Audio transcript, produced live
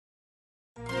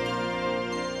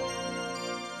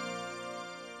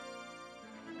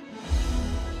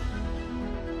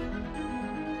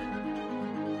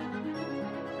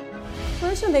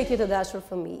Përshëndetje të dashur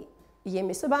fëmijë.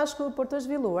 Jemi së bashku për të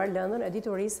zhvilluar lëndën e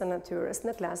diturisë së natyrës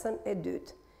në klasën e 2.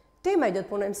 Tema që do të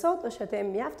punojmë sot është një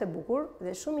temë mjaft e bukur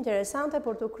dhe shumë interesante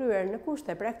për të kryer në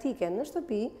kushte praktike në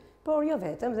shtëpi, por jo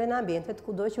vetëm dhe në ambientet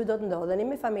kudo që do të ndodheni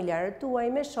me familjarët tuaj,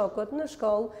 me shokët, në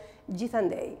shkollë,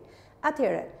 gjithandej.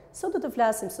 Atëherë, sot do të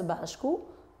flasim së bashku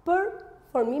për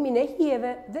formimin e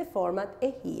hijeve dhe format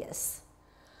e hijes.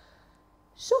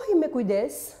 Shohim me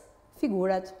kujdes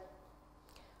figurat.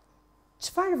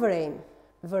 Çfarë vërejmë?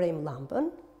 Vërejmë llampën,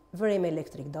 vërejmë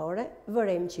elektrikdore,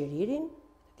 vërejmë qiririn,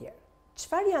 etj.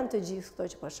 Çfarë janë të gjithë këto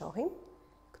që po shohim?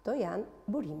 Këto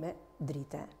janë burime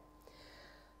drite.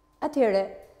 Atëherë,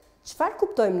 çfarë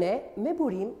kuptojmë ne me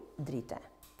burim drite?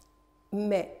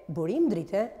 Me burim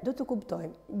drite do të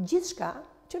kuptojmë gjithçka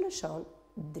që lëshon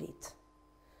dritë.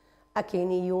 A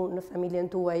keni ju në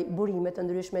familjen tuaj burime të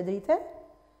ndryshme drite?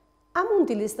 A mund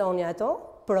t'i listoni ato?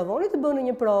 Provoni të bëni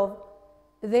një provë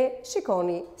dhe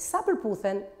shikoni sa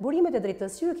përputhen burimet e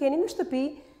dritës që ju keni në shtëpi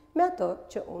me ato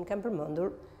që unë kam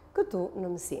përmendur këtu në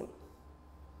mësim.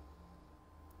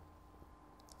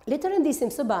 Le të rëndisim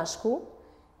së bashku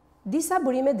disa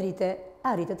burime drite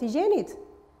arritë të gjenit.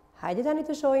 Hajde tani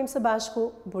të shohim së bashku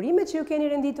burimet që ju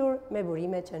keni renditur me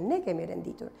burimet që ne kemi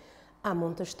renditur. A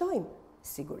mund të shtojmë?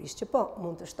 Sigurisht që po,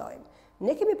 mund të shtojmë.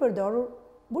 Ne kemi përdorur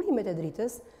burimet e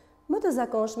dritës më të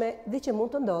zakonshme dhe që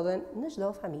mund të ndodhen në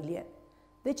çdo familje,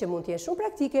 dhe që mund të jenë shumë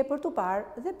praktike për t'u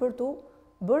parë dhe për t'u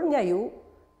bërë nga ju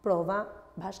prova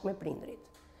bashkë me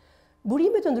prindrit.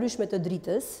 Burimet të ndryshme të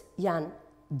dritës janë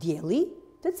dielli,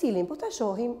 të cilin po ta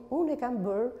shohim, unë e kam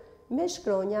bërë me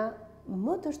shkronja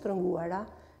më të shtrënguara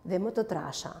dhe më të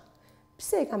trasha.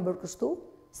 Pse e kam bërë kështu?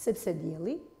 Sepse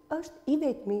dielli është i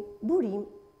vetmi burim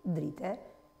drite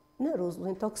në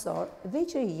rrezullin toksor dhe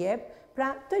që i jep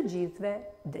pra të gjithëve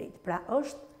dritë. Pra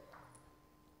është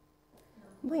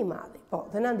më i madhi, po,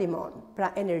 dhe na ndihmon.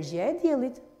 Pra energjia e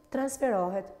diellit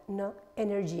transferohet në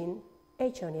energjinë e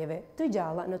qenieve të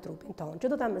gjalla në trupin tonë,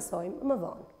 që do ta mësojmë më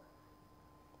vonë.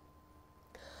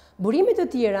 Burimet të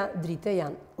tjera drite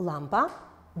janë llampa,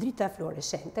 drita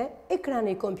fluoreshente,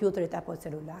 ekrani i kompjuterit apo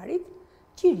celularit,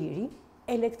 qiriri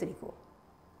elektriku.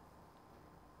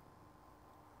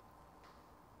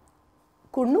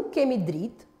 Kur nuk kemi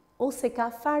dritë ose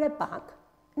ka fare pak,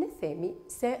 ne themi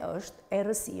se është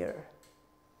errësirë.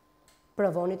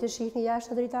 Provoni të shihni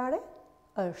jashtë dritare,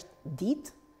 është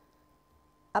ditë,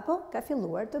 apo ka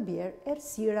filluar të bjerë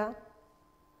errësira.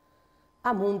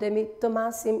 A mundemi të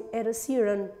masim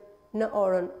errësirën në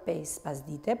orën 5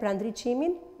 pasdite, pra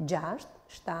ndriçimin 6,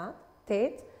 7,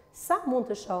 8, sa mund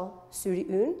të shoh syri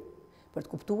ynë për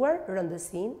të kuptuar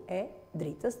rëndësinë e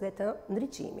dritës dhe të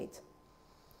ndriçimit.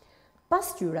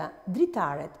 Pasqyra,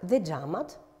 dritaret dhe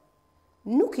xhamat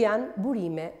nuk janë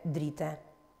burime drite.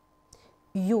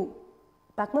 Ju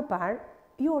pak më parë,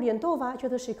 ju orientova që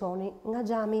të shikoni nga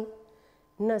xhami.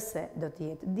 Nëse do të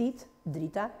jetë ditë,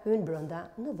 drita hyn brenda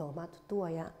në dhomat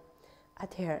tuaja.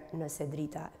 Atëherë, nëse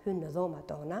drita hyn në dhomat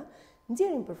tona,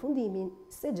 nxjerrim përfundimin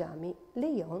se xhami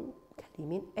lejon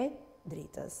kalimin e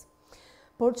dritës.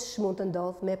 Por ç'mund mund të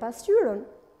ndodh me pasqyrën?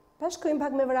 Pa shkojmë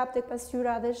pak me vrap tek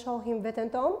pasqyra dhe shohim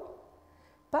veten tonë?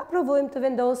 Pa provojmë të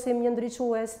vendosim një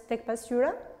ndriçues tek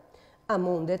pasqyra? A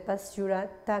mundet pasqyra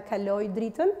ta kalojë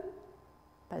dritën?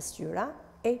 Pasqyra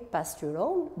e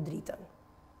pasqyron dritën.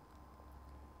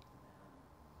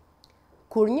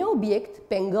 Kur një objekt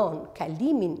pengon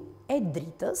kalimin e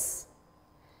dritës,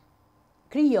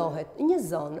 krijohet një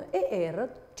zonë e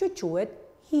errët që quhet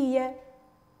hije.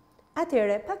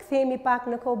 Atëherë, pa kthehemi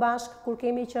pak në kohë bashkë kur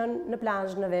kemi qenë në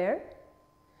plazh në verë.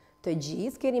 Të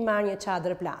gjithë keni marrë një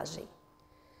çadër plazhi.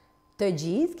 Të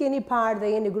gjithë keni parë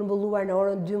dhe jeni grumbulluar në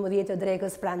orën 12 të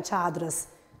drekës pranë çadrës,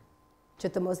 që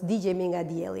të mos digjemi nga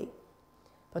dielli.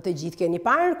 Po të gjithë keni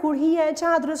parë kur hija e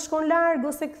çadrës shkon larg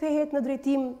ose kthehet në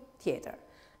drejtim tjetër.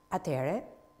 Atëherë,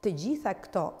 të gjitha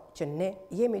këto që ne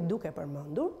jemi duke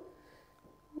përmendur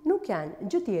nuk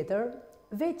janë gjë tjetër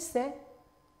veç se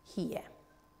hije.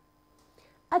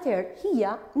 Atëherë,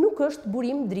 hija nuk është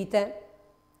burim drite.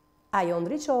 Ajo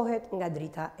ndriçohet nga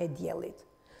drita e diellit.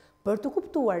 Për të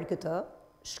kuptuar këtë,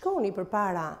 shkoni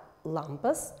përpara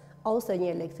llampës ose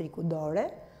një elektriku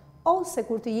dore, ose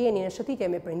kur të jeni në shëtitje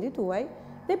me prindit tuaj,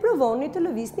 dhe provoni të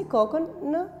lëvizni kokën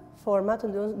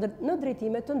në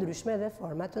drejtime të ndryshme dhe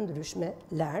forma të ndryshme,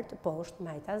 lart, poshtë,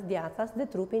 majtas, djathtas dhe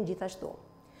trupin gjithashtu.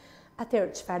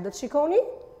 Atëherë, çfarë do të shikoni?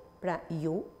 Pra,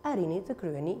 ju arrini të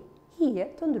kryeni hije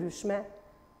të ndryshme.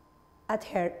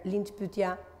 Atëherë, lind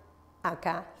pyetja, a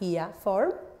ka hija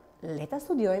formë? Le ta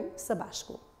studiojmë së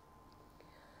bashku.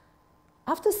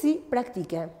 Aftësi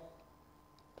praktike.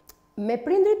 Me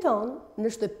prindrit tonë në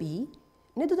shtëpi,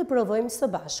 ne do të provojmë së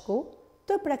bashku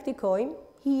të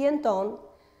praktikojmë hijen tonë.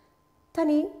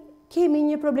 Tani kemi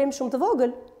një problem shumë të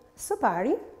vogël. Së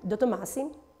pari do të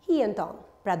masim hijen tonë.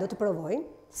 Pra do të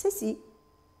provojmë se si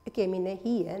e kemi në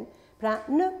hijen, pra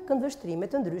në këndvështrime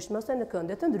të ndryshme ose në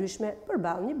kënde të ndryshme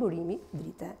përballë një burimi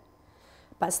drite.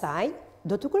 Pastaj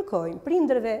do të kërkojmë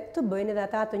prindërve të bëjnë edhe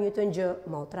ata të njëjtën gjë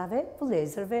motrave,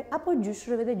 vëllezërve apo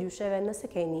gjyshrëve dhe gjysheve nëse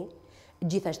keni.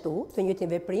 Gjithashtu, të njëjtin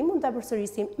veprim mund ta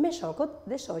përsërisim me shokët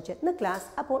dhe shoqet në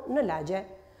klasë apo në lagje.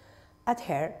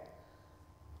 Atëherë,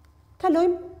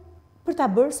 kalojmë për ta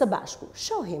bërë së bashku.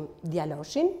 Shohim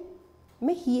djaloshin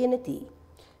me hijen e tij.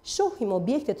 Shohim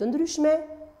objekte të ndryshme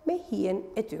me hijen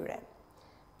e tyre.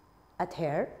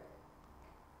 Atëherë,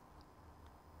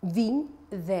 vim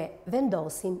dhe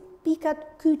vendosim pikat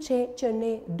kyçe që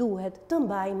ne duhet të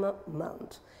mbajmë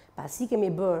mend. Pasi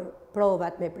kemi bërë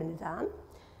provat me prindëran,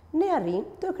 ne arrim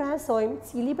të krahasojmë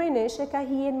cili prej nesh ka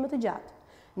hijen më të gjatë,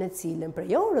 në cilën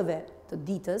prej orëve të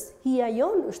ditës hija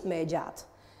jon është më e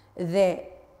gjatë dhe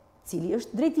cili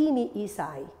është drejtimi i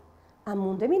saj. A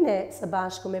mundemi ne së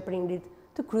bashku me prindrit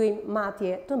të kryejmë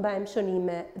matje, të mbajmë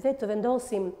shënime dhe të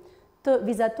vendosim të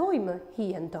vizatojmë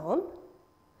hijen tonë?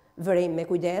 Vërejmë me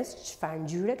kujdes çfarë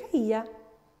ngjyre ka hija.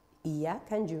 Hija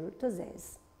ka ngjyrë të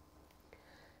zezë.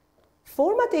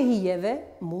 Format e hijeve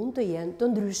mund të jenë të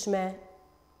ndryshme.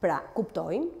 Pra,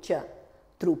 kuptojmë që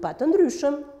trupa të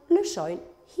ndryshëm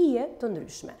lëshojnë hije të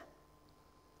ndryshme.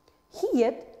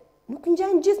 Hijet nuk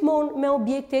ngjajnë gjithmonë me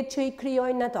objektet që i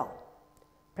krijojnë ato.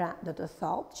 Pra, do të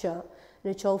thotë që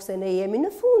në qoftë se ne jemi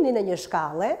në fundin e një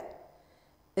shkalle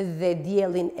dhe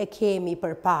diellin e kemi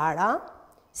përpara,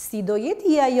 si do jetë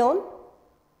hija jonë?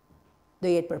 Do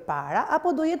jetë përpara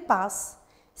apo do jetë pas?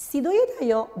 Si do jetë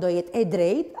ajo? Do jetë e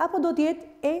drejtë apo do të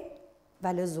jetë e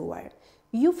valëzuar?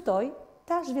 Ju ftoj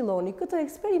ta zhvilloni këtë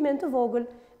eksperiment të vogël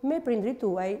me prindrit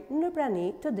tuaj në prani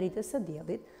të dritës së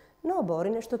diellit, në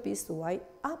oborrin e shtëpisë tuaj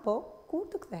apo kur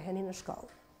të ktheheni në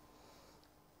shkollë.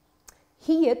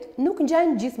 Hijet nuk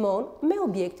ngjajnë gjithmonë me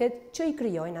objektet që i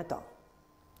krijojnë ato.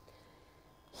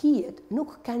 Hijet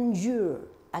nuk kanë ngjyrë,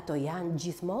 ato janë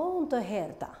gjithmonë të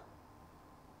herta.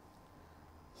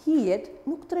 Hijet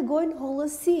nuk tregojnë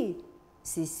hollësi,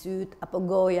 si syt apo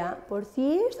goja, por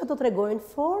thjesht ato tregojnë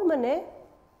formën e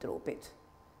trupit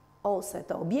ose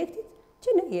të objektit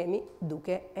që ne jemi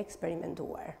duke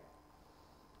eksperimentuar.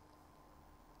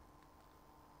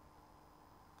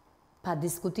 Pa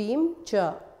diskutim që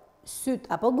syt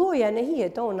apo goja në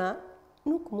hijet tona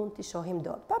nuk mund t'i shohim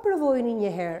dot. Pa provojeni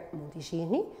një herë mund t'i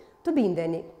shihni, të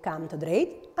bindeni kam të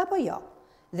drejtë apo jo.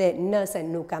 Dhe nëse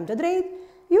nuk kam të drejtë,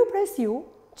 ju pres ju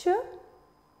që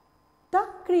ta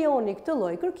krijoni këtë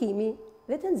lloj kërkimi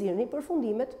dhe të nxirrni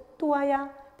përfundimet tuaja.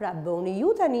 Pra bëni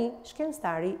ju tani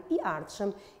shkencëtari i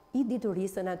ardhshëm i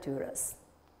diturisë së natyrës.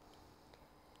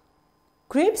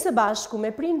 Kryejmë së bashku me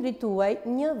prindrit tuaj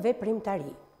një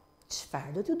veprimtari.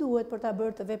 Çfarë do t'ju duhet për ta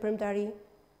bërë të veprimtari?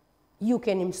 Ju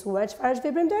keni mësuar çfarë është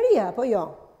veprimtaria, apo jo?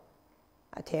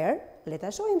 Atëherë, le ta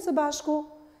shohim së bashku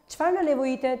çfarë na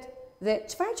nevojitet dhe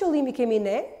çfarë qëllimi kemi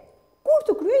ne kur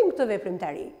të kryejmë këtë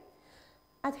veprimtari.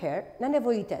 Atëherë, na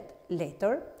nevojitet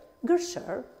letër,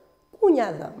 gërshër,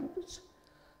 unja dhëmbësh,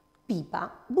 pipa,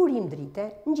 burim drite,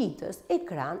 ngjitës,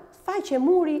 ekran, faqe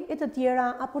muri e të tjera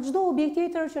apo çdo objekt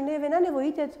tjetër që neve na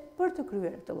nevojitet për të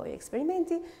kryer këtë lloj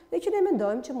eksperimenti dhe që ne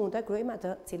mendojmë që mund ta kryejmë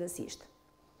atë cilësisht.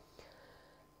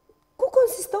 Ku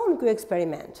konsiston ky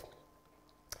eksperiment?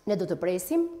 Ne do të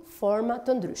presim forma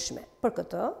të ndryshme. Për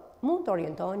këtë mund të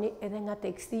orientoheni edhe nga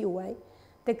teksti juaj.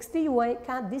 Teksti juaj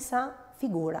ka disa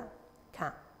figura.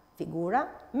 Ka figura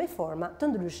me forma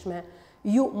të ndryshme.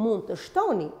 Ju mund të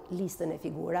shtoni listën e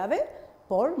figurave,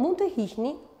 por mund të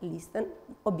hiqni listën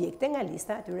objekte nga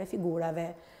lista e atyre figurave.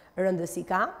 Rëndësi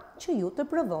ka që ju të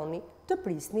provoni të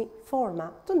prisni forma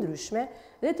të ndryshme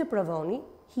dhe të provoni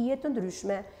hije të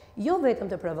ndryshme. Jo vetëm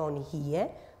të provoni hije,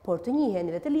 por të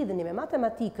njiheni dhe të lidheni me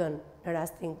matematikën në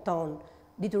rastin ton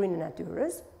diturinë e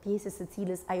natyrës, pjesës së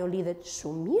cilës ajo lidhet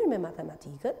shumë mirë me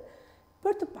matematikën,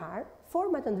 për të parë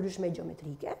forma të ndryshme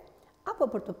gjeometrike, apo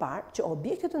për të parë që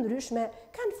objekte të ndryshme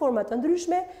kanë forma të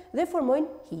ndryshme dhe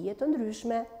formojnë hije të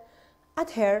ndryshme.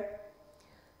 Atëherë,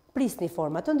 prisni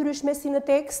forma të ndryshme si në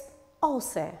tekst,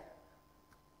 ose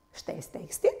shtes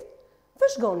tekstit,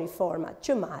 vëzhgoni format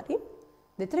që marrin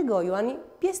dhe tregojuani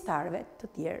pjesëtarëve të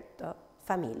tjerë të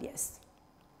familjes.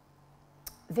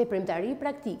 Veprimtari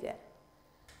praktike.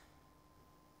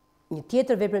 Një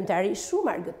tjetër veprimtari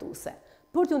shumë argëtuese.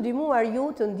 Për të ndihmuar ju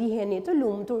të ndiheni të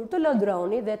lumtur, të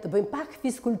lodroni dhe të bëjmë pak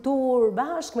fiskulturë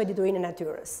bashkë me diturinë e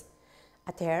natyrës.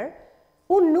 Atëherë,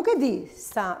 unë nuk e di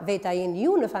sa veta jeni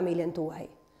ju në familjen tuaj,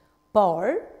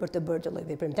 por për të bërë të lloj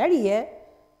veprimtarie,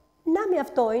 na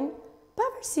mjaftojnë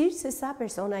pavarësisht se sa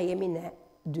persona jemi ne,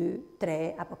 2,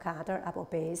 3, apo 4, apo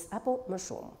 5, apo më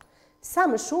shumë. Sa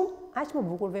më shumë, aq më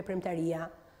bukur veprimtaria,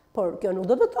 por kjo nuk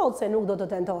do të thotë se nuk do të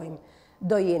tentojmë.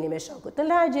 Do jeni me shokët në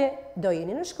lagje, do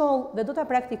jeni në shkollë dhe do ta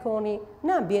praktikoni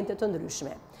në ambiente të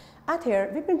ndryshme. Atëherë,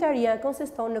 veprimtaria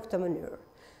konsiston në këtë mënyrë.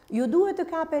 Ju duhet të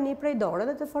kapeni prej dorë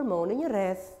dhe të formoni një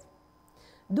rreth.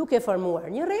 Duke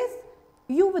formuar një rreth,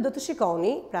 juve do të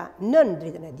shikoni, pra nën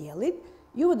dritën e diellit,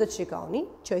 juve do të shikoni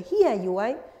që hija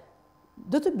juaj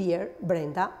do të bjerë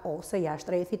brenda ose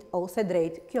jashtë rrethit ose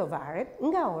drejt. Kjo varet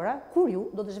nga ora kur ju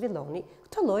do të zhvilloni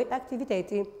këtë lloj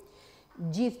aktiviteti.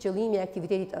 Gjithë qëllimi i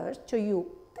aktivitetit është që ju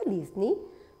të lidhni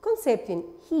konceptin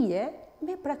hije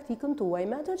me praktikën tuaj,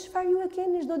 me ato çfarë ju e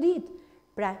keni çdo ditë.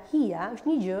 Pra hija është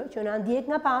një gjë që na ndjek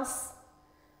nga pas.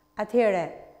 Atëherë,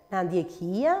 na ndjek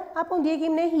hija apo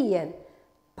ndjekim ne hijen?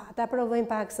 Pa ta provojmë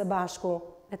pak së bashku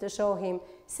e të shohim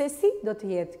se si do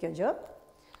të jetë kjo gjë.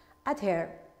 Atëherë,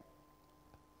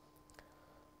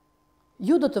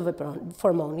 ju do të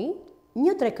formoni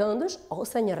një trekëndësh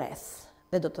ose një rreth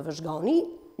dhe do të vëzhgoni.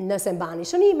 Nëse mbani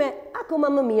shënime, akoma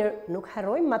më mirë, nuk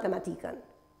harrojmë matematikën.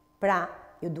 Pra,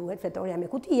 ju duhet fletorja me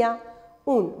kutia.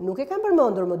 Unë nuk e kam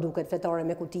përmendur më duket fletore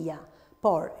me kutia,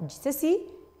 por gjithsesi,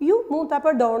 ju mund ta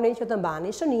përdorni që të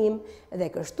mbani shënim dhe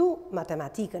kështu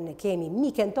matematikën e kemi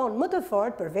miken ton më të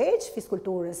fortë përveç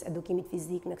fiskulturës, edukimit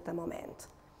fizik në këtë moment.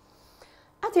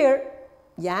 Atëherë,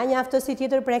 ja një aftësi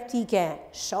tjetër praktike,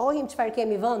 shohim çfarë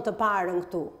kemi vënë të parën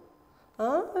këtu.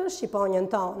 Shqiponjën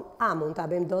tonë, a mund ta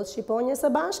bëjmë dot shqiponjën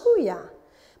së bashku? Ja.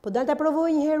 Po dal ta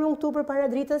provoj një herë unë këtu përpara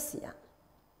dritës, ja.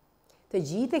 Të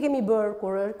gjithë e kemi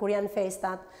bërë kur janë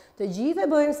festat, të gjithë e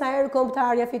bëjmë sa herë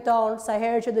kombëtarja fiton, sa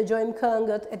herë që dëgjojmë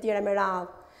këngët e tjera me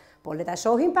radhë. Po le ta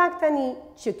shohim pak tani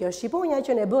që kjo shqiponja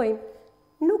që ne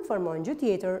bëjmë nuk formon gjë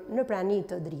tjetër në prani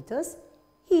të dritës,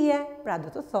 hije, pra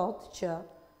do të thotë që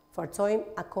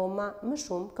forcojmë akoma më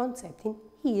shumë konceptin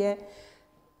hije.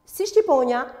 Si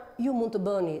shqiponja, ju mund të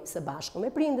bëni së bashku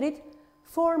me prindrit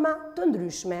forma të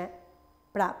ndryshme.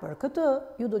 Pra, për këtë,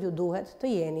 ju do t'ju duhet të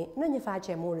jeni në një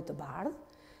faqe e murit të bardhë,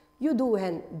 ju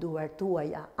duhen duart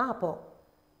tuaja apo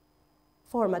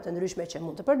forma të ndryshme që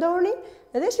mund të përdorni,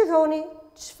 dhe shikoni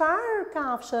çfarë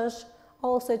kafshësh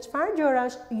ose çfarë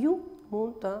gjërash ju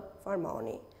mund të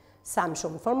formoni. Sa më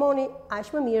shumë formoni,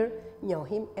 aq më mirë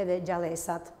njohim edhe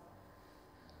gjallësat.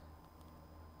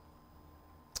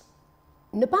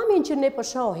 Në pamjen që ne po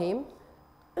shohim,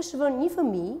 është vënë një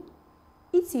fëmijë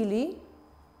i cili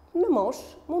në mosh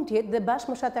mund të jetë dhe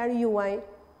bashkëmoshatari juaj.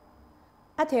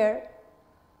 Atëherë,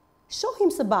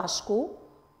 shohim së bashku,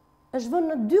 është vënë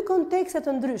në dy kontekste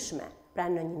të ndryshme, pra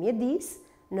në një mjedis,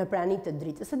 në prani të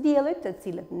dritës së diellit, të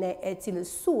cilët ne e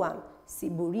cilësuam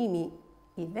si burimi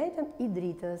i vetëm i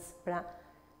dritës, pra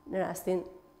në rastin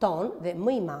ton dhe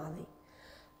më i madhi.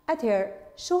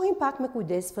 Atëherë, shohim pak me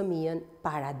kujdes fëmijën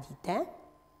para dite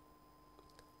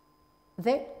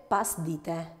dhe pas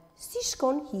dite. Si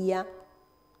shkon hija?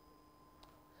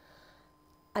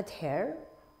 Atëherë,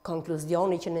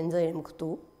 konkluzioni që ne nxjerrim këtu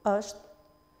është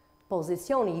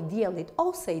pozicioni i diellit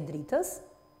ose i dritës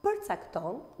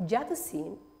përcakton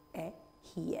gjatësinë e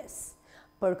hijes.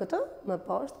 Për këtë, më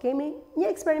poshtë kemi një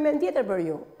eksperiment tjetër për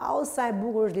ju. A o sa e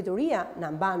bukur është dituria,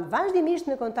 na mban vazhdimisht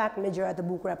në kontakt me gjëra të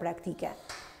bukura praktike.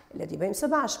 Le t'i bëjmë së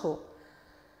bashku.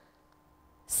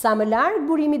 Sa më larg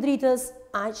burimi i dritës,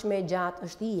 aq më gjatë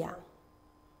është hija.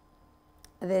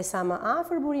 Dhe sa më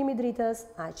afër burimit dritës,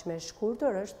 aq më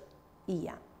shkurtër është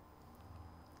hija.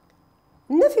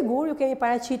 Në figurë ju kemi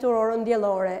paraqitur orën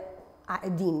diellore. A e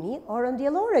dini orën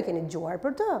diellore, keni dëgjuar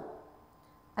për të?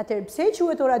 Atëherë pse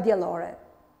quhet ora diellore?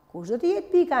 Kush do të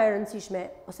jetë pika e rëndësishme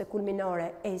ose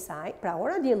kulminore e saj? Pra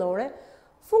ora diellore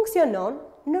funksionon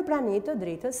në prani të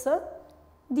dritës së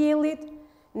diellit.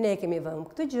 Ne kemi vënë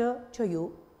këtë gjë që ju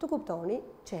të kuptoni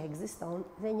që ekziston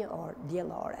dhe një orë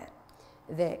diellore.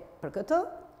 Dhe për këtë,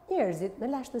 njerëzit në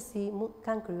lashtësi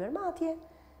kanë kryer matje.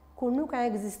 Kur nuk ka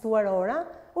ekzistuar ora,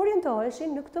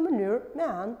 orientoheshin në këtë mënyrë me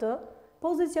anë të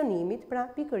pozicionimit, pra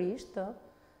pikërisht të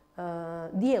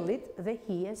diellit dhe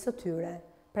hijes së tyre.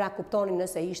 Pra kuptonin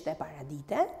nëse ishte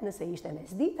paradite, nëse ishte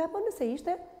mesdite, apo nëse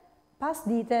ishte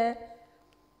pasdite.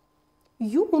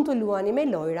 Ju mund të luani me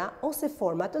lojra ose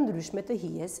forma të ndryshme të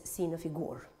hijes si në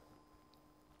figurë.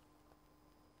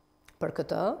 Për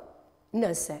këtë,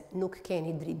 nëse nuk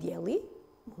keni dritë dielli,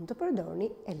 mund të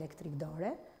përdorni elektrik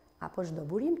dore apo çdo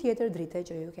burim tjetër drite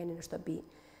që ju keni në shtëpi.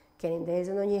 Keni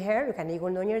ndezur ndonjëherë, ju kanë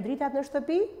ikur ndonjëherë dritat në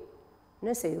shtëpi?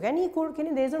 Nëse ju kanë ikur,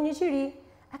 keni ndezur një qiri.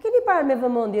 A keni parë me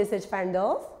vëmendje se çfarë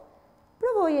ndodh?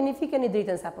 Provojeni fikeni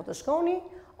dritën sapo të shkoni,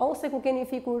 ose ku keni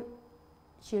fikur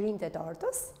qirin të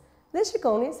tortës, dhe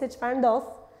shikoni se çfarë ndodh.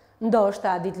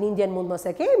 Ndoshta ditëlindjen mund mos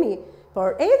e kemi,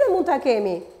 por edhe mund ta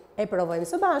kemi. E provojmë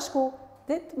së bashku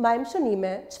dhe të mbajmë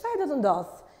shënime çfarë do të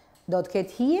ndodhë. Do të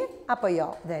ketë hije apo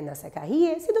jo? Dhe nëse ka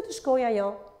hije, si do të shkojë ajo?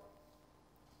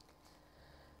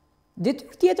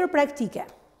 Detyrë tjetër praktike.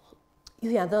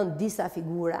 Ju janë dhënë disa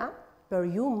figura, për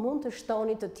ju mund të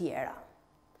shtoni të tjera.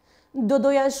 Do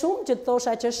doja shumë që të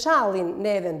thosha që shallin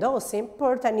ne e vendosim,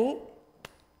 por tani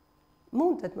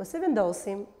mund të mos e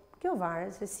vendosim. Kjo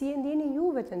varet se si e ndjeni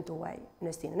ju veten tuaj.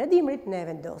 Në stinën e dimrit ne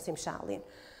vendosim shallin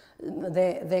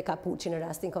dhe kapuçin në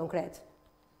rastin konkret.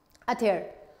 Atëherë,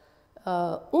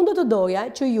 unë do të doja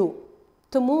që ju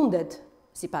të mundet,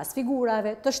 sipas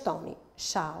figurave, të shtoni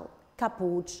shall,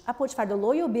 kapuç apo çfarëdo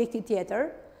lloji objekti tjetër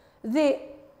dhe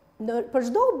për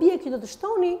çdo objekt që do të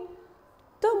shtoni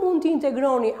të mund të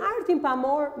integroni artin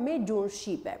pamor me gjuhën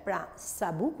shqipe. Pra,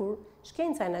 sa bukur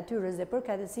shkenca e natyrës dhe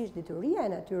përkatësisht dituria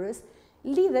e natyrës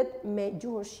lidhet me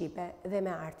gjuhën shqipe dhe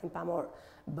me artin pamor.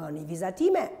 Bëni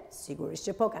vizatime, sigurisht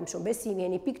që po, kam shumë besim,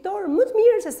 jeni piktor më të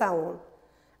mirë se sa unë.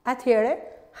 Atëhere,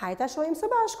 hajta shohim së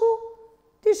bashku,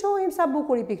 ti shohim sa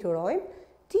bukur i pikturojmë,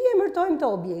 ti emërtojmë të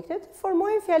objektet,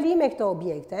 formojmë fjalime këto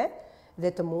objekte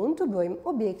dhe të mund të bëjmë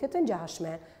objekte të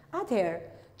ngjashme. Atëherë,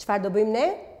 çfarë do bëjmë ne?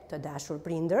 Të dashur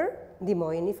prindër,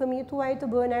 ndihmojeni fëmijët tuaj të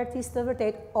bëhen artistë të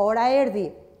vërtet. Ora erdhi.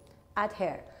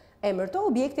 Atëherë, emërto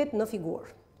objektet në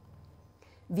figurë.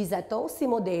 Vizato si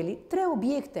modeli 3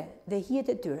 objekte dhe hijet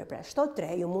e tyre. Pra, shto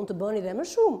 3, ju mund të bëni dhe më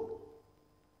shumë.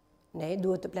 Ne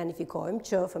duhet të planifikojmë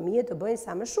që fëmijët të bëjnë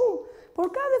sa më shumë, por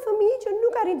ka dhe fëmijë që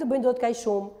nuk arrin të bëjnë dot kaq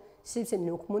shumë, sepse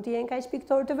nuk mund të jenë kaq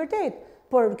piktorë të vërtet,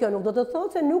 por kjo nuk do të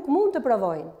thotë se nuk mund të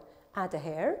provojnë.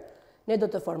 Atëherë, ne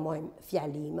do të formojmë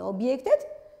fjalime objektet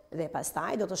dhe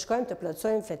pastaj do të shkojmë të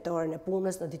plotësojmë fletoren e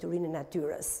punës në diturinë e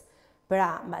natyrës.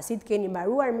 Pra, mbasi të keni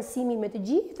mbaruar mësimin me të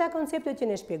gjitha konceptet që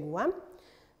ne shpjeguam,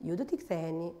 ju do t'i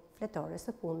ktheheni fletores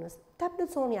së punës, ta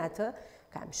plotësoni atë,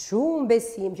 kam shumë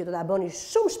besim që do ta bëni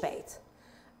shumë shpejt.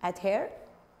 Atëherë,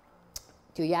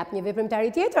 t'ju jap një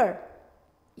veprimtari tjetër.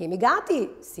 Jemi gati?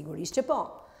 Sigurisht që po.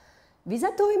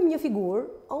 Vizatojmë një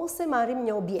figurë ose marrim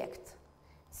një objekt.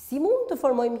 Si mund të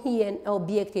formojmë hijen e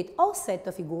objektit ose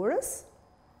të figurës?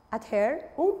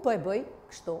 Atëherë, unë po e bëj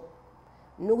kështu.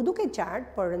 Nuk duket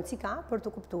qartë, por rëndësi ka për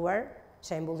të kuptuar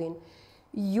shembullin.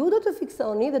 Ju do të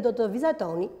fiksoni dhe do të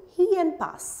vizatoni hijen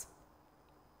pas.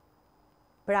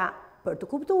 Pra, për të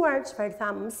kuptuar çfarë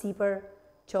thamë më sipër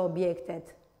që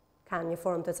objektet kanë një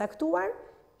formë të caktuar,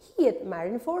 hijet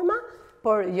marrin forma,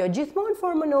 por jo gjithmonë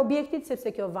formën e objektit,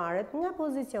 sepse kjo varet nga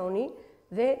pozicioni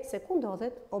dhe se ku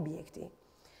ndodhet objekti.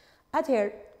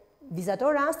 Atëherë, vizato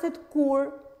rastet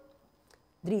kur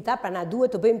drita, pra na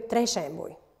duhet të bëjmë 3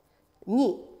 shembuj.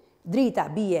 1. Drita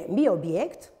bie mbi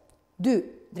objekt. 2.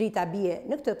 Drita bie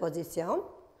në këtë pozicion,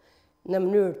 në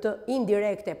mënyrë të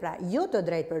indirekte, pra jo të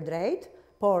drejt për drejt,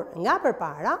 por nga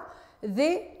përpara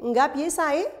dhe nga pjesa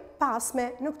e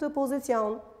pasme në këtë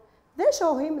pozicion. Dhe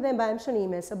shohim dhe mbajmë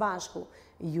shënime së bashku.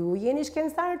 Ju jeni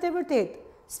shkencëtarët e vërtet.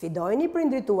 Sfidojeni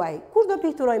prindrit tuaj. Kush do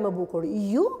pikturoj më bukur?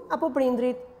 Ju apo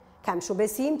prindrit? Kam shumë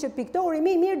besim që piktori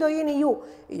më i mirë do jeni ju.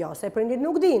 Jo se prindrit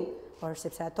nuk dinë, por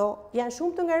sepse ato janë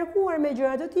shumë të ngarkuar me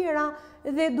gjëra të tjera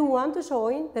dhe duan të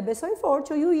shohin dhe besojnë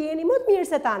fort që ju jeni më të mirë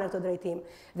se ta në këtë drejtim.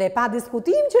 Dhe pa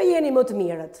diskutim që jeni më të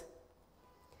mirët.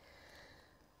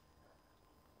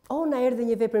 Na erdhi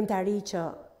një veprimtari që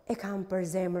e kam për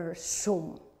zemër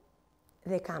shumë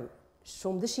dhe kam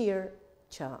shumë dëshirë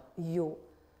që ju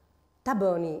ta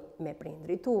bëni me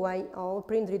prindrit tuaj.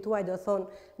 Prindrit tuaj do thonë,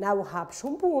 na u hap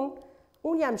shumë punë.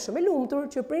 Unë jam shumë e lumtur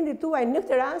që prindrit tuaj në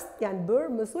këtë rast janë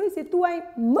bërë mësuesit tuaj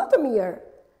më të mirë.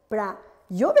 Pra,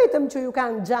 jo vetëm që ju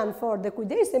kanë gjanë fort dhe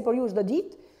kujdesin për ju çdo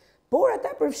ditë, por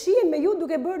ata përfshihen me ju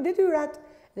duke bërë detyrat.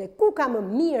 Dhe ku ka më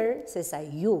mirë se sa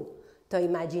ju të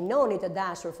imagjinoni të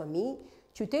dashur fëmijë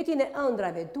qytetin e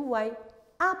ëndrave tuaj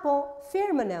apo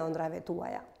fermën e ëndrave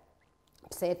tuaja.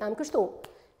 Pse e tham kështu?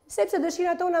 Sepse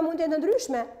dëshirat tona mund të jenë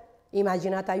ndryshme.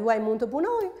 Imagjinata juaj mund të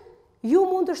punojë. Ju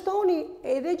mund të shtoni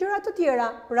edhe gjëra të tjera,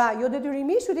 pra jo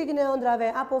detyrimisht qytetin e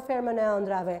ëndrave apo fermën e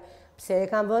ëndrave. Pse e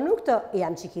kam vënë këtë?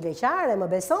 Jam çik i leqare, më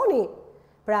besoni.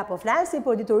 Pra po flasim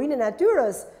për diturinë e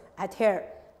natyrës. Atëherë,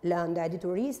 lënda e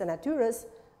diturisë e natyrës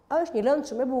është një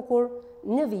lëndë shumë e bukur.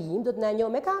 Në vijim do të na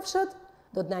njohë me kafshët,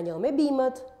 do të na njohë me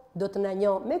bimët, do të na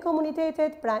njohë me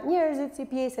komunitetet, pra njerëzit si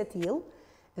pjesë e tillë,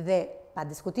 dhe pa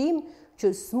diskutim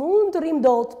që s'mund të rrim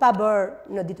dot pa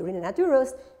bërë në diturinë e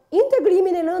natyrës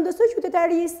integrimin e lëndës së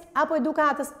qytetarisë apo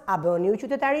edukatës. A bëni ju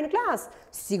qytetari në klasë?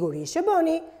 Sigurisht që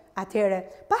bëni. Atëherë,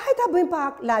 pa hajta bëjmë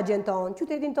pak lagjen tonë,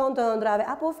 qytetin tonë të ëndrave,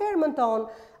 apo fermën tonë,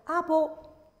 apo,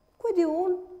 ku e di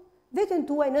unë, veten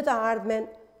tuaj në të ardhmen,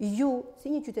 ju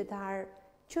si një qytetar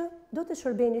që do të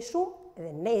shërbeni shumë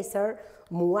dhe nesër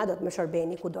mua do të më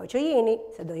shërbeni kudo që jeni,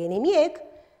 se do jeni mjek,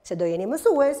 se do jeni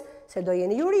mësues, se do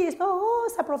jeni jurist,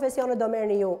 sa profesionet do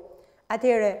merrni ju.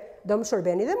 Atëherë do më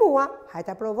shërbeni dhe mua,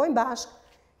 hajta provojmë bashkë.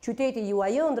 Qyteti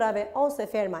juaj i ëndrave ose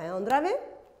ferma e ëndrave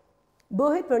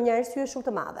bëhet për një arsye shumë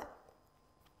të madhe.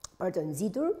 Për të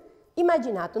nxitur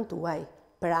imagjinatën tuaj.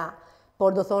 Pra,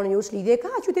 por do thoni ju ç'lidhje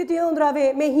ka qyteti i ëndrave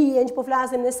me hijen që po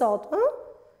flasim ne sot,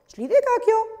 Ç'lidhje ka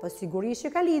kjo? Po sigurisht që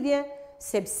ka lidhje,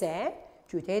 sepse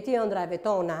qyteti i ëndrave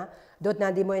tona do të na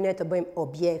ndihmojë ne të bëjmë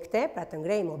objekte, pra të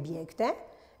ngrejmë objekte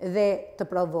dhe të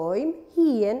provojmë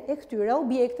hijen e këtyre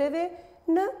objekteve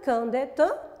në kënde të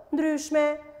ndryshme.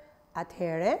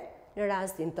 Atëherë, në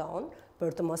rastin ton,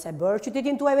 për të mos e bërë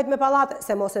qytetin tuaj vetëm me pallate,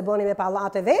 se mos e bëni me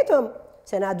pallate vetëm,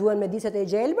 se na duhen me diset e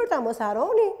gjelbërta, mos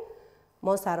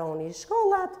harroni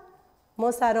shkollat,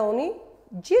 mos harroni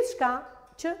gjithçka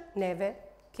që neve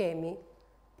kemi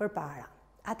përpara.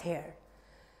 Atëherë,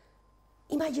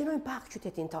 imagjinojmë pak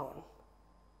qytetin ton.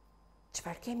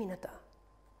 Çfarë kemi në të?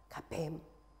 Ka pemë,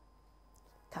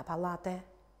 ka pallate,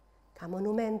 ka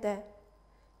monumente,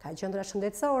 ka qendra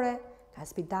shëndetësore, ka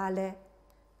spitale,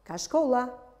 ka shkolla,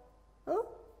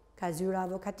 ka zyra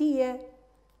avokatie,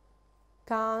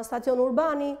 ka stacion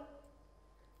urbani,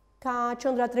 ka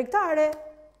qendra tregtare,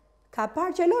 ka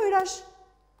parqe lojrash,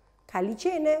 ka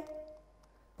liçene,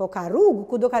 po ka rrugë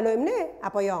ku do kalojmë ne,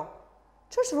 apo jo?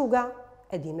 Ç'është rruga?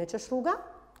 E dimë ç'është rruga?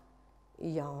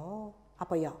 Jo,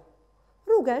 apo jo?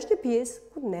 Rruga është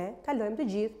pjesë ku ne kalojmë të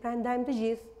gjithë, pra ndajmë të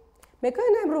gjithë. Me kë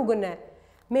ndajmë rrugën ne?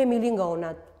 Me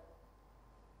milingonat.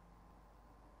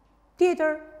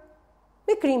 Tjetër,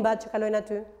 me krimbat që kalojnë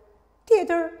aty.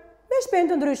 Tjetër, me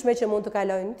shpend të ndryshme që mund të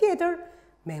kalojnë. Tjetër,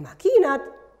 me makinat,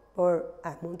 por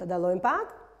a mund të dallojmë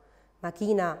pak?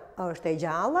 Makina është e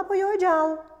gjallë apo jo e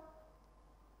gjallë?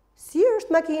 Si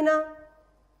është makina?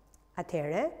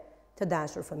 Atëherë, të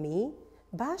dashur fëmijë,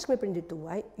 bashkë me prindit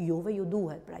tuaj, juve ju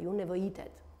duhet, pra ju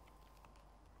nevojitet.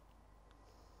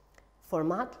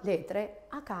 Format letre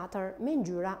A4 me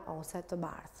ngjyra ose të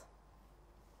bardhë.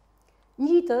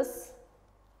 Njitës,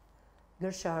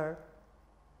 gërshër,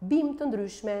 bim të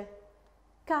ndryshme,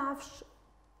 kafsh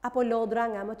apo lodra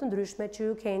nga më të ndryshme që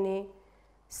ju keni,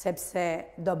 sepse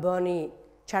do bëni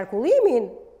qarkullimin,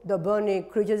 do bëni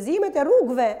kryqëzimet e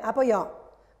rrugëve, apo jo?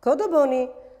 Kë do bëni?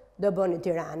 Do bëni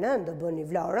Tiranën, do bëni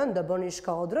Vlorën, do bëni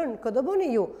Shkodrën, kë do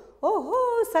bëni ju? Oho,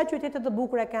 sa qytete të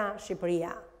bukura ka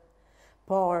Shqipëria.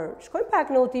 Por, shkojmë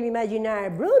pak në udhtim imagjinar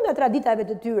brenda traditave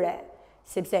të tyre,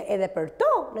 sepse edhe për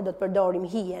to ne do të përdorim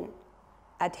hijen.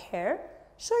 Atëherë,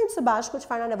 shohim së bashku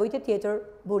çfarë na nevojitet tjetër,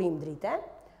 burim drite,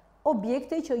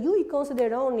 objekte që ju i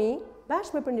konsideroni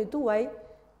bashkë me prindit tuaj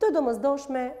të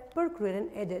domosdoshme për kryerjen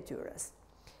e detyrës.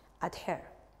 Atëherë,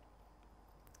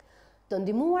 të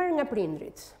ndihmuar nga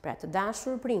prindrit, pra të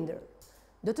dashur prindër,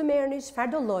 do të merrni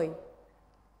çfarëdo lloj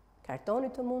kartoni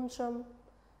të mundshëm,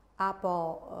 apo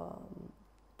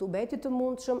tubeti të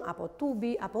mundshëm, apo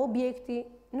tubi, apo objekti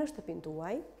në shtëpinë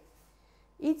tuaj,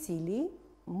 i cili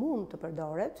mund të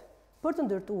përdoret për të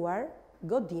ndërtuar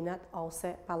godinat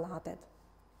ose pallatet.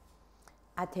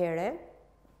 Atëherë,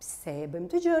 pse e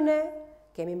bëjmë të gjëne?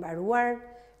 Kemi mbaruar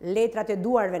letrat e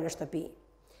duarve në shtëpi.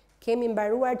 Kemi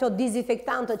mbaruar të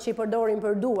dezinfektantët që i përdorim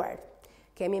për duart.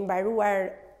 Kemi mbaruar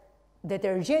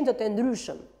detergjentët e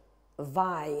ndryshëm,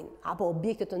 vajin apo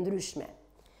objekte të ndryshme.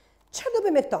 Çfarë do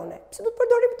bëjmë me këtone? Pse do të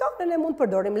përdorim këto? Ne mund të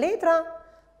përdorim letra,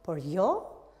 por jo,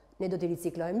 ne do të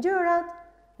riciklojmë gjërat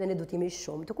dhe ne do të jemi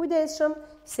shumë të kujdesshëm,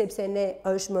 sepse ne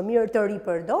është më mirë të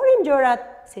ripërdorim gjërat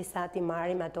se sa ti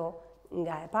marrim ato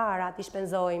nga e para, ti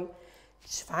shpenzojmë.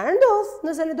 Çfarë ndodh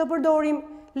nëse ne do përdorim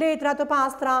letra të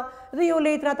pastra dhe jo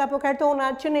letrat apo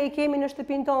kartonat që ne i kemi në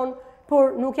shtëpinë tonë,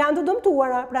 por nuk janë të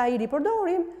dëmtuara, pra i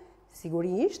ripërdorim?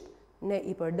 Sigurisht, ne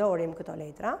i përdorim këto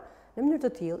letra në mënyrë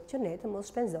të tillë që ne të mos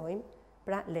shpenzojmë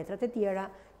pra letrat e tjera.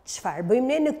 Çfarë bëjmë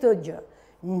ne në këtë gjë?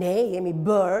 Ne jemi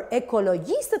bërë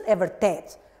ekologjistët e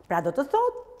vërtet. Pra do të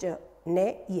thotë që ne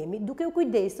jemi duke u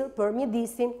kujdesur për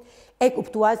mjedisin. E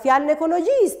kuptuat fjalën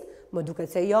ekologjist? Më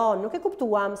duket se jo, nuk e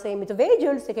kuptuam, se jemi të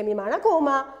vegjël, se kemi marrë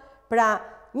akoma. Pra,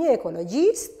 një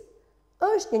ekologjist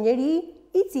është një njeri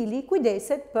i cili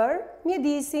kujdeset për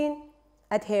mjedisin.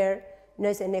 Atëherë,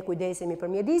 nëse ne kujdesemi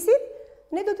për mjedisin,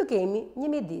 ne do të kemi një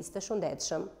mjedis të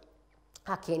shëndetshëm.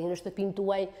 A keni në shtëpinë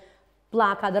tuaj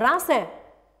pllaka dërrase?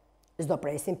 S'do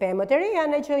presim pemët e reja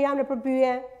ne që janë në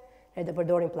përpyje. Ne do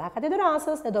përdorim pllakat e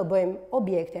dërrasës, ne do bëjmë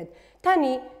objektet.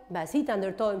 Tani, mbasi ta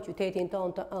ndërtojmë qytetin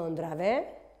tonë të ëndrave,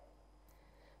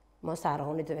 mos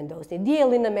harroni të vendosni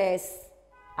diellin në mes,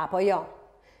 apo jo?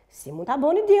 Si mund ta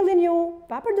bëni diellin ju,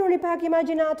 pa përdorni pak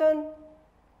imagjinatën?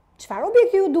 Çfarë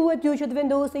objekti ju duhet ju që të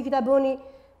vendosni që ta bëni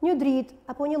një dritë,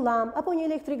 apo një lamp, apo një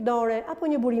elektrik dore, apo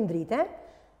një burim drite,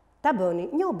 ta bëni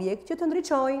një objekt që të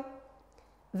ndriçoj.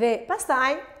 Dhe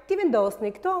pastaj ti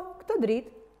vendosni këto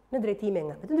dritë në drejtime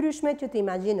nga më të ndryshme që të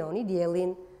imagjinoni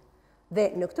diellin. Dhe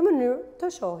në këtë mënyrë të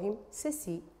shohim se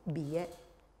si bie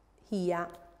hija.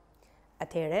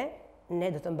 Atëherë,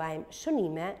 ne do të mbajmë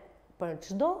shënime për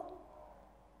çdo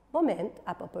moment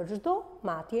apo për çdo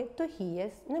matje të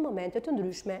hijes në momente të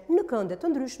ndryshme, në kënde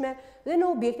të ndryshme dhe në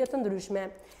objekte të ndryshme.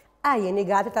 A jeni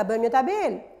gati ta bëjmë një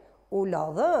tabelë? U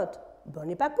lodhët,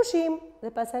 bëni pak pushim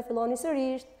dhe pastaj filloni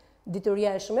sërish.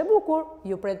 Dituria është shumë e bukur,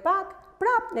 ju pret pak,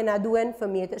 prap ne na duhen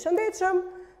fëmijë të shëndetshëm.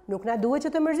 Nuk na duhet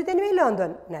që të mërziteni me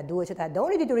lëndën, na duhet që ta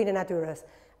doni diturinë e natyrës.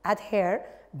 Atëherë,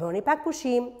 bëni pak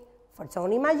pushim,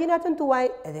 forconi imagjinatën tuaj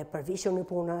dhe përvishuni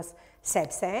punës,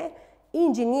 sepse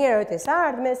inxhinierët e së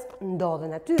ardhmes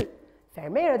ndodhen aty,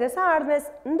 fermerët e së ardhmes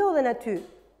ndodhen aty,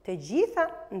 të gjitha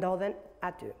ndodhen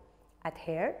aty.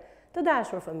 Atëherë, të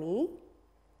dashur fëmijë,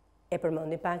 e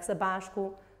përmendi pak së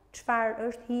bashku çfarë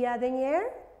është hija edhe një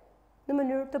herë në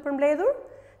mënyrë të përmbledhur?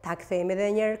 Ta kthejmë edhe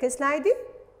një herë këtë slajdi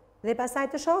dhe pastaj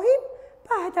të shohim,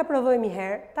 pa ta provojmë një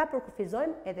herë, ta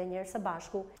përkufizojmë edhe një herë së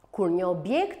bashku. Kur një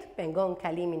objekt pengon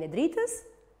kalimin e dritës,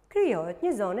 krijohet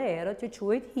një zonë e errët që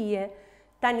quhet hije.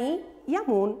 Tani jam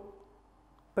unë,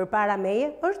 përpara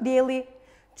meje është dielli.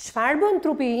 Çfarë bën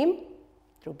trupi im?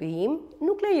 Trupi im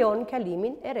nuk lejon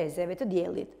kalimin e rrezeve të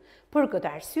diellit. Për këtë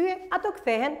arsye, ato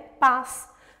kthehen pas.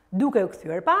 Duke u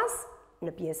kthyer pas,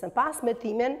 në pjesën pas me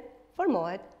timen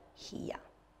formohet hija.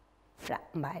 Pra,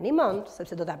 mbajeni mend,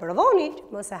 sepse do ta provoni,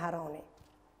 mos e harroni.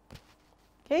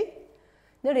 Okej?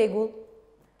 Në rregull.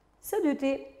 Së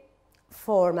dyti,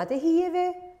 format e hijeve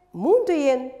mund të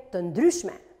jenë të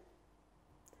ndryshme.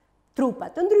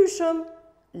 Trupat të ndryshëm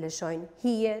lëshojnë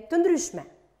hije të ndryshme.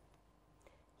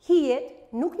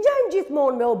 Hijet nuk ngjajnë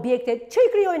gjithmonë me objektet që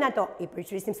i krijojnë ato. I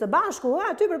përsërisim së bashku,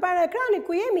 aty përpara ekranit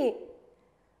ku jemi.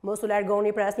 Mos u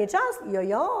largoni për asnjë çast.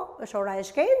 Jo, është ora e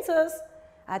shkencës.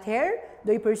 Atëherë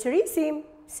do i përsërisim,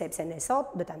 sepse ne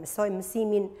sot do ta mësojmë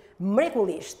mësimin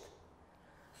mrekullisht.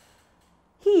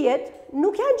 Hijet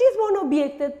nuk janë gjithmonë me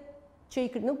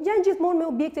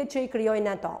objektet që i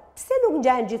krijojnë ato. Pse nuk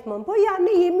ngjajnë gjithmonë? Po ja,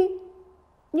 ne jemi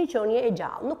një qenie e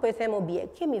gjallë, nuk po i them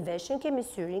objekt, kemi veshën, kemi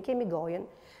syrin, kemi gojën,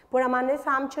 por ama ne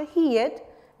thamë që hijet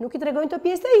nuk i tregojnë të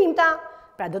pjesë të imta,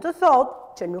 pra do të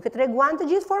thotë që nuk i treguan të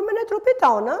gjithë formën e trupit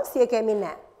tonë, si e kemi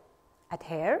ne.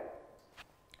 Atëherë,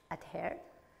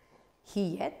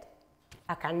 hijet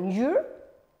a kanë ngjyrë?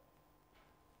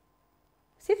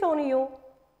 Si thoni ju?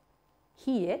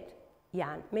 Hijet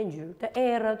janë me ngjyrë të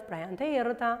errët, pra janë të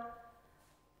errëta.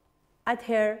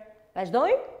 Atëherë,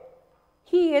 vazhdojmë?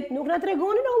 Hijet nuk na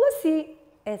tregonin hollësi.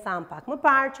 E tham pak më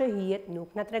parë që hijet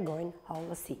nuk na tregojnë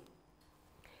hollësi.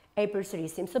 E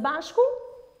përsërisim së bashku?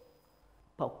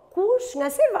 Po kush nga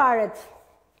si varet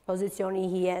pozicioni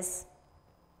i hijes?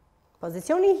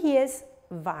 Pozicioni i hijes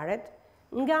varet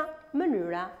nga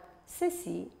mënyra se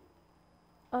si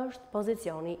është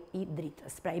pozicioni i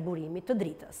dritës, pra i burimit të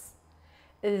dritës.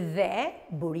 Dhe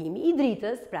burimi i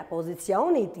dritës, pra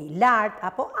pozicionit i lartë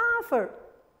apo afër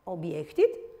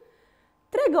objektit,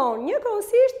 tregon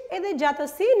njëkohësisht edhe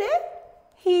gjatësinë e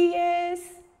hijes.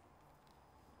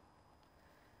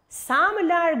 Sa më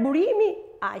larg burimi,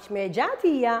 aq më e gjatë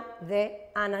hija dhe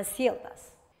anasjelltas.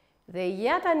 Dhe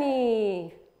ja tani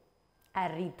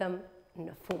arritëm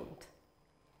në fund.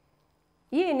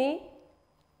 Jeni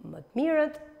më të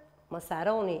mirët, mos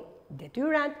harroni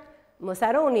detyrat, mos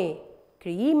harroni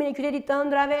krijimin e qytetit të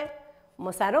ëndrave,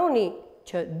 mos harroni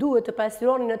që duhet të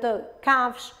pasturoni në të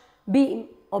kafsh, bim,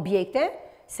 objekte,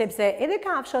 sepse edhe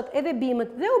kafshët, edhe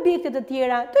bimët dhe objektet të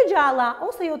tjera, të gjalla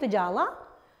ose jo të gjalla,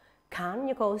 kanë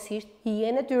njëkohësisht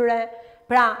hijen e tyre.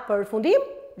 Pra, për fundim,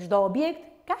 çdo objekt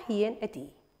ka hijen e tij.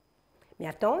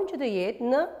 Mjafton që të jetë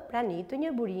në prani të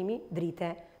një burimi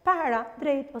drite, para,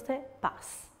 drejt ose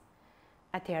pas.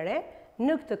 Atëherë,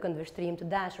 në këtë këndvështrim të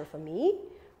dashur fëmijë,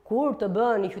 kur të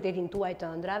bëni qytetin tuaj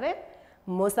të ëndrave,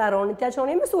 mos harroni t'ia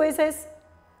çoni mësueses.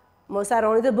 Mos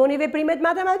harroni të bëni veprimet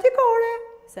matematikore,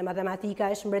 se matematika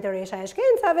është mbretëresha e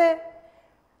shkencave.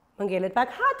 Më ngelet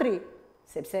pak hatri,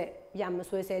 sepse jam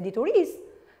mësuese e diturisë,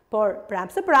 por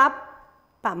prap së prap,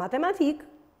 pa matematik,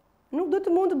 nuk do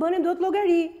të mund të bënim dot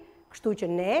llogari. Kështu që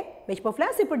ne, me që po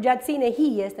flasim për gjatësinë e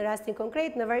hijes në rastin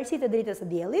konkret në varësi të dritës së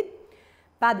diellit,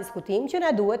 pa diskutim që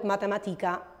na duhet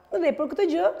matematika. Dhe për këtë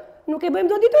gjë nuk e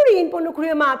bëjmë dot diturinë, por nuk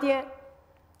kryejmë matje.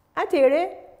 Atëherë,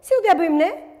 si do t'ja bëjmë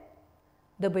ne?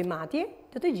 Do bëjmë matje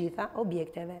të gjitha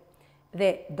objekteve.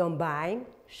 Dhe do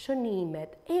mbajmë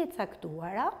shënimet e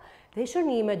caktuara dhe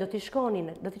shënimet do t'i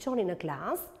çoni në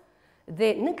klasë dhe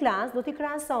në klasë do t'i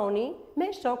krahasoni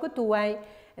me shokët tuaj.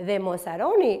 Dhe mos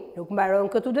harroni, nuk mbaron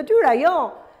këtu detyra, jo.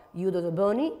 Ju do të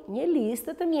bëni një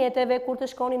listë të mjeteve kur të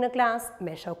shkoni në klasë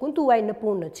me shokun tuaj në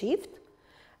punë në çift.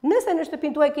 Nëse në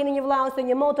shtëpinë tuaj keni një vëlla ose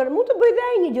një motër, mund të bëj dhe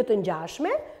ai një gjë të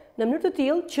ngjashme në mënyrë të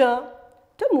tillë që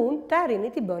të mund të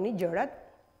arrini të bëni gjërat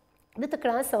dhe të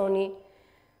krahasoni.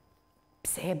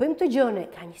 Pse e bëjmë të gjëne?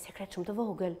 Ka një sekret shumë të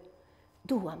vogël.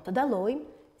 Duam të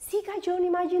dallojmë si ka qenë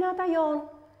imagjinata jonë.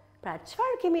 Pra,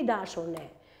 çfarë kemi dashur ne?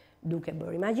 Duke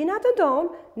bërë imagjinatën tonë,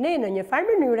 ne në një farë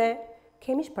mënyre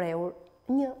kemi shprehur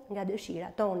një nga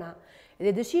dëshirat tona.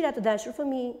 Dhe dëshirat të dashur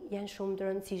fëmijë janë shumë të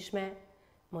rëndësishme.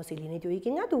 Mos i lini t'ju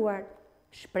ikin nga duar.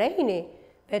 Shprehni,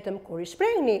 vetëm kur i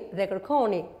shprehni dhe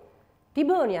kërkoni t'i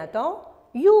bëni ato,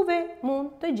 juve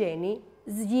mund të gjeni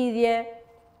zgjidhje.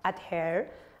 Atëherë,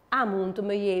 a mund të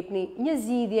më jepni një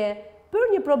zgjidhje për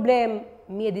një problem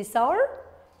mjedisor,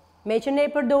 me që ne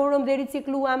përdorëm dhe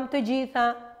ricikluam të gjitha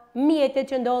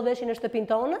mjetet që ndodheshin në shtëpinë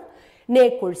tonë? Ne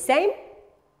kursejmë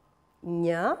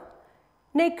 1,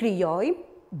 ne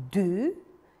krijojmë 2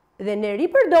 dhe ne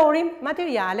ripërdorim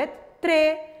materialet 3,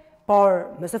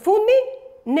 por më së fundmi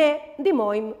ne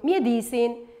ndihmojmë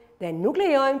mjedisin dhe nuk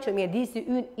lejojmë që mjedisi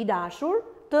ynë i dashur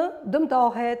të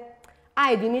dëmtohet. A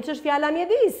e dini ç'është fjala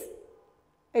mjedis?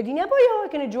 E dini apo jo?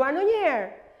 E keni dëgjuar ndonjëherë?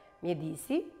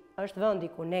 Mjedisi është vendi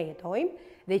ku ne jetojmë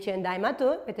dhe që ndajmë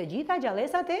atë me të gjitha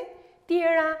gjallësat e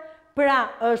tjera. Pra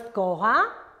është koha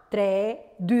 3,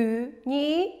 2,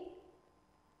 1,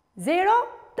 0,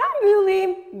 ta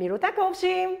mbyllim. Miru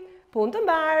takofshim. Punë të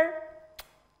mbarë.